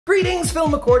Greetings, Phil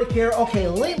McCordic here. Okay,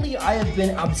 lately I have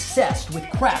been obsessed with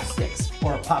craft sticks,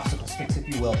 or popsicle sticks if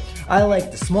you will. I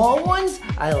like the small ones,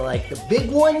 I like the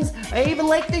big ones, I even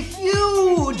like the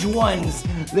huge ones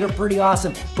that are pretty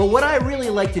awesome. But what I really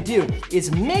like to do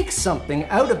is make something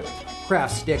out of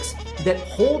craft sticks that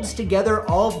holds together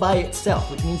all by itself,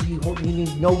 which means you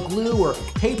need no glue or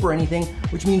tape or anything,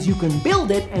 which means you can build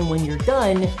it, and when you're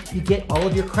done, you get all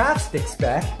of your craft sticks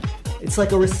back. It's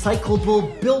like a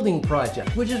recyclable building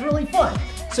project, which is really fun.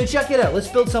 So check it out, let's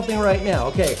build something right now.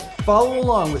 Okay, follow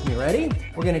along with me, ready?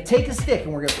 We're gonna take a stick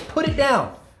and we're gonna put it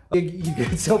down. You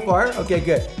good so far? Okay,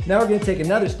 good. Now we're gonna take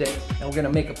another stick and we're gonna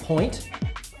make a point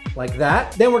like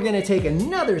that. Then we're gonna take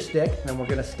another stick and we're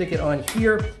gonna stick it on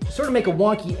here, sort of make a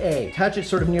wonky A. Attach it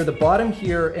sort of near the bottom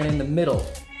here and in the middle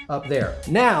up there.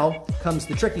 Now comes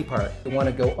the tricky part. You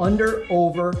wanna go under,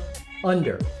 over,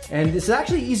 under. And this is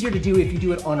actually easier to do if you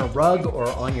do it on a rug or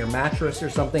on your mattress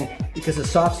or something, because a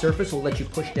soft surface will let you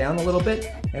push down a little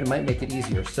bit and it might make it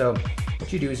easier. So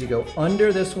what you do is you go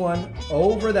under this one,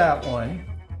 over that one,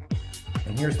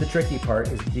 and here's the tricky part,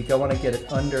 is you want to get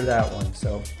it under that one.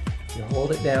 So you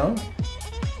hold it down,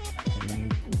 and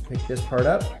then you pick this part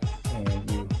up,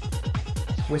 and you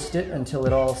twist it until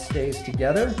it all stays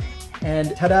together,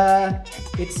 and ta-da!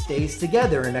 It stays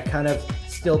together in a kind of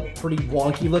still pretty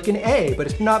wonky looking A, but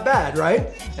it's not bad,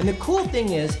 right? And the cool thing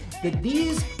is that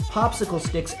these popsicle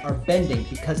sticks are bending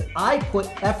because I put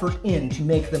effort in to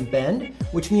make them bend,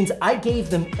 which means I gave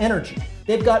them energy.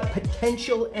 They've got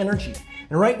potential energy.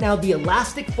 And right now the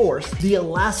elastic force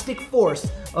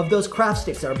of those craft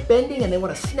sticks are bending and they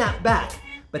want to snap back,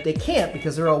 but they can't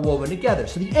because they're all woven together.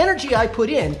 So the energy I put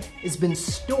in has been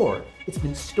stored. It's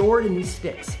been stored in these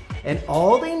sticks. And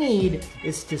all they need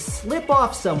is to slip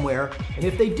off somewhere, and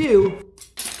if they do,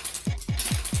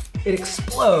 it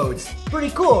explodes.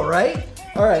 Pretty cool, right?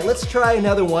 All right, let's try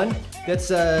another one that's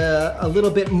a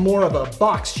little bit more of a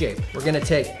box shape. We're gonna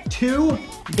take two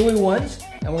blue ones,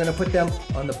 and we're gonna put them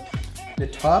on the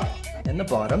top and the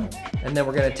bottom, and then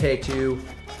we're gonna take two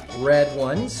red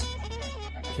ones.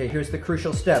 Okay, here's the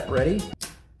crucial step, ready?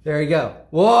 There you go.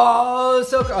 Whoa,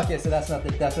 so cool. Okay, so that's not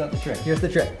the trick. Here's the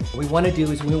trick. What we want to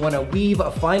do is we want to weave a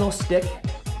final stick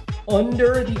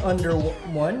under the under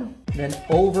one, then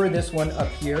over this one up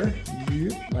here,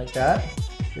 like that.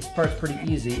 This part's pretty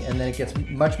easy, and then it gets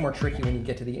much more tricky when you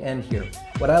get to the end here.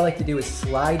 What I like to do is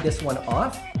slide this one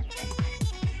off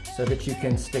so that you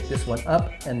can stick this one up,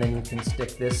 and then you can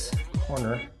stick this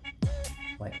corner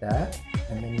like that,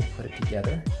 and then you put it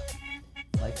together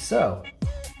like so.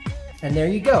 And there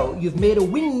you go. You've made a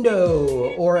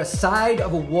window or a side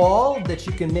of a wall that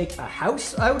you can make a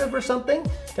house out of or something.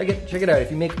 Check it out. If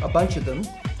you make a bunch of them,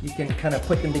 you can kind of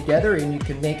put them together and you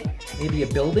can make maybe a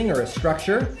building or a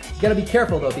structure. You gotta be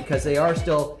careful though, because they are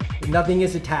still, nothing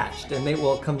is attached and they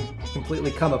will completely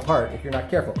come apart if you're not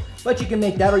careful. But you can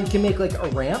make that, or you can make like a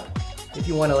ramp. If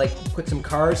you wanna like put some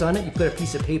cars on it, you put a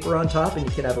piece of paper on top and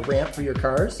you can have a ramp for your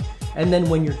cars. And then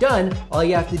when you're done, all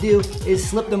you have to do is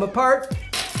slip them apart,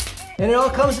 and it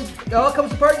all comes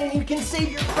apart, and you can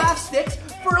save your craft sticks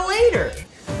for later.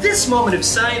 This moment of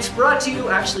science brought to you,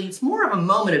 actually it's more of a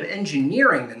moment of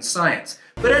engineering than science.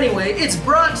 But anyway, it's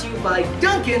brought to you by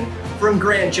Duncan from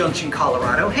Grand Junction,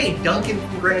 Colorado. Hey, Duncan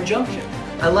from Grand Junction.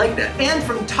 I like that. And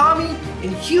from Tommy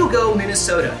in Hugo,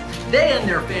 Minnesota. They and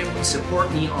their family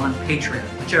support me on Patreon,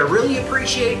 which I really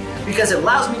appreciate because it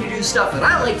allows me to do stuff that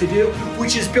I like to do,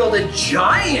 which is build a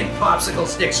giant popsicle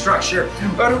stick structure,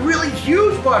 or a really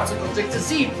huge popsicle stick to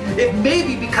see if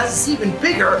maybe because it's even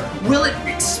bigger, will it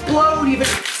explode even?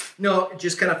 No, it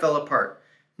just kind of fell apart.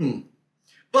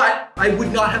 But I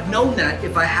would not have known that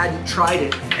if I hadn't tried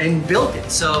it and built it.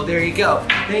 So there you go.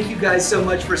 Thank you guys so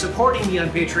much for supporting me on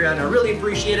Patreon. I really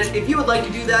appreciate it. If you would like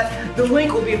to do that, the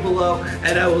link will be below,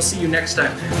 and I will see you next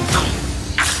time.